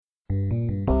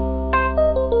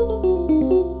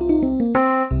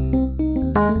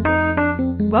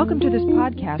Welcome to this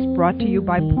podcast brought to you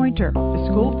by Poynter, the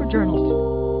School for Journalists.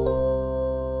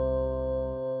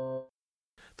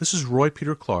 This is Roy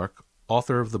Peter Clark,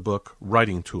 author of the book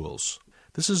Writing Tools.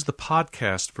 This is the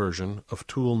podcast version of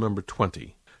tool number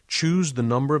 20. Choose the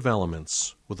number of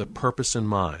elements with a purpose in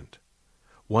mind.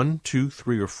 1, 2,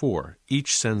 3, or 4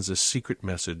 each sends a secret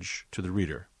message to the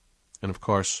reader. And of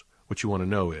course, what you want to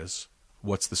know is,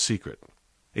 what's the secret?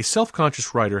 A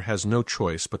self-conscious writer has no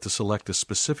choice but to select a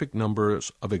specific number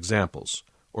of examples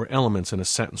or elements in a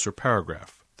sentence or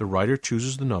paragraph. The writer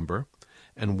chooses the number,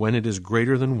 and when it is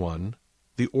greater than 1,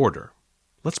 the order.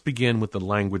 Let's begin with the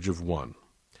language of 1.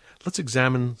 Let's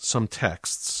examine some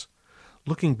texts,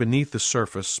 looking beneath the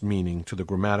surface meaning to the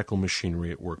grammatical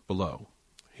machinery at work below.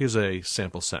 Here's a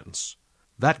sample sentence.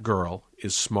 That girl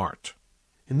is smart.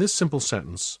 In this simple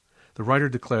sentence, the writer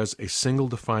declares a single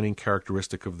defining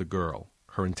characteristic of the girl,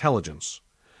 her intelligence.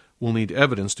 We'll need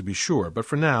evidence to be sure, but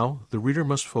for now, the reader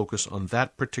must focus on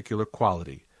that particular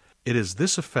quality. It is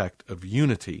this effect of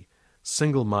unity,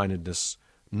 single-mindedness,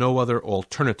 no other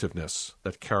alternativeness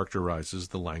that characterizes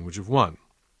the language of 1.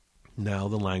 Now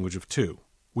the language of 2.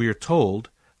 We are told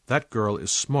that girl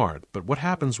is smart, but what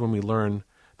happens when we learn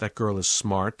that girl is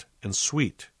smart and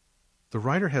sweet? The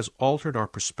writer has altered our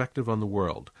perspective on the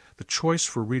world. The choice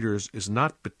for readers is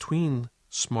not between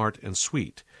smart and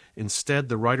sweet. Instead,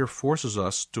 the writer forces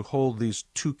us to hold these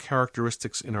two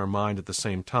characteristics in our mind at the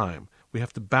same time. We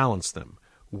have to balance them,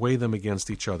 weigh them against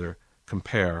each other,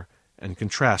 compare, and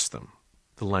contrast them.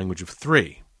 The language of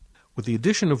 3. With the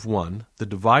addition of 1, the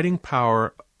dividing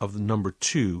power of the number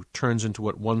 2 turns into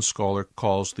what one scholar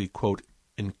calls the, quote,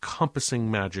 encompassing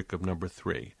magic of number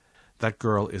 3. That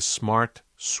girl is smart,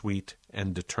 sweet,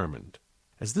 and determined.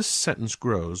 As this sentence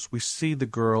grows, we see the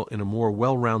girl in a more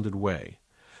well-rounded way.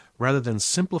 Rather than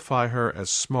simplify her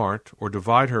as smart or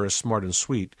divide her as smart and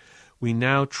sweet, we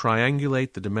now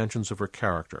triangulate the dimensions of her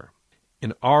character.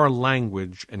 In our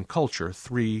language and culture,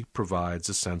 3 provides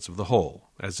a sense of the whole,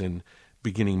 as in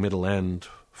beginning, middle, end,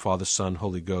 Father, Son,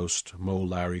 Holy Ghost, Moe,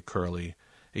 Larry, Curly,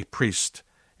 a priest,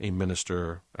 a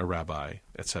minister, a rabbi,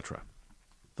 etc.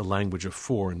 The language of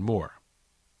 4 and more.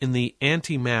 In the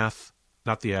anti-math,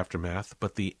 not the aftermath,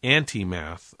 but the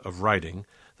anti-math of writing,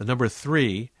 the number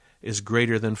 3 is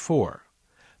greater than 4.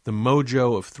 The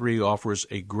mojo of 3 offers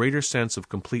a greater sense of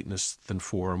completeness than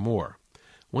 4 or more.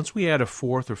 Once we add a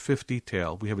 4th or 5th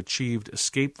detail, we have achieved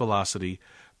escape velocity,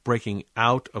 breaking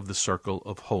out of the circle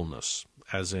of wholeness,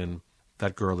 as in,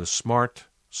 that girl is smart,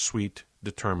 sweet,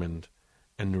 determined,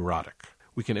 and neurotic.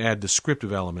 We can add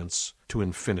descriptive elements to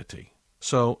infinity.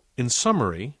 So, in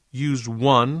summary, use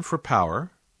 1 for power,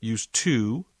 use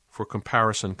 2 for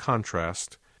comparison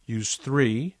contrast, use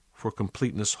 3 for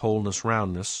completeness, wholeness,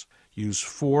 roundness, use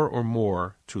 4 or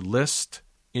more to list,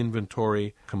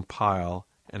 inventory, compile,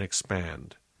 and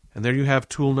expand. And there you have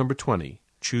tool number 20.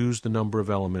 Choose the number of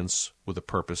elements with a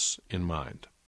purpose in mind.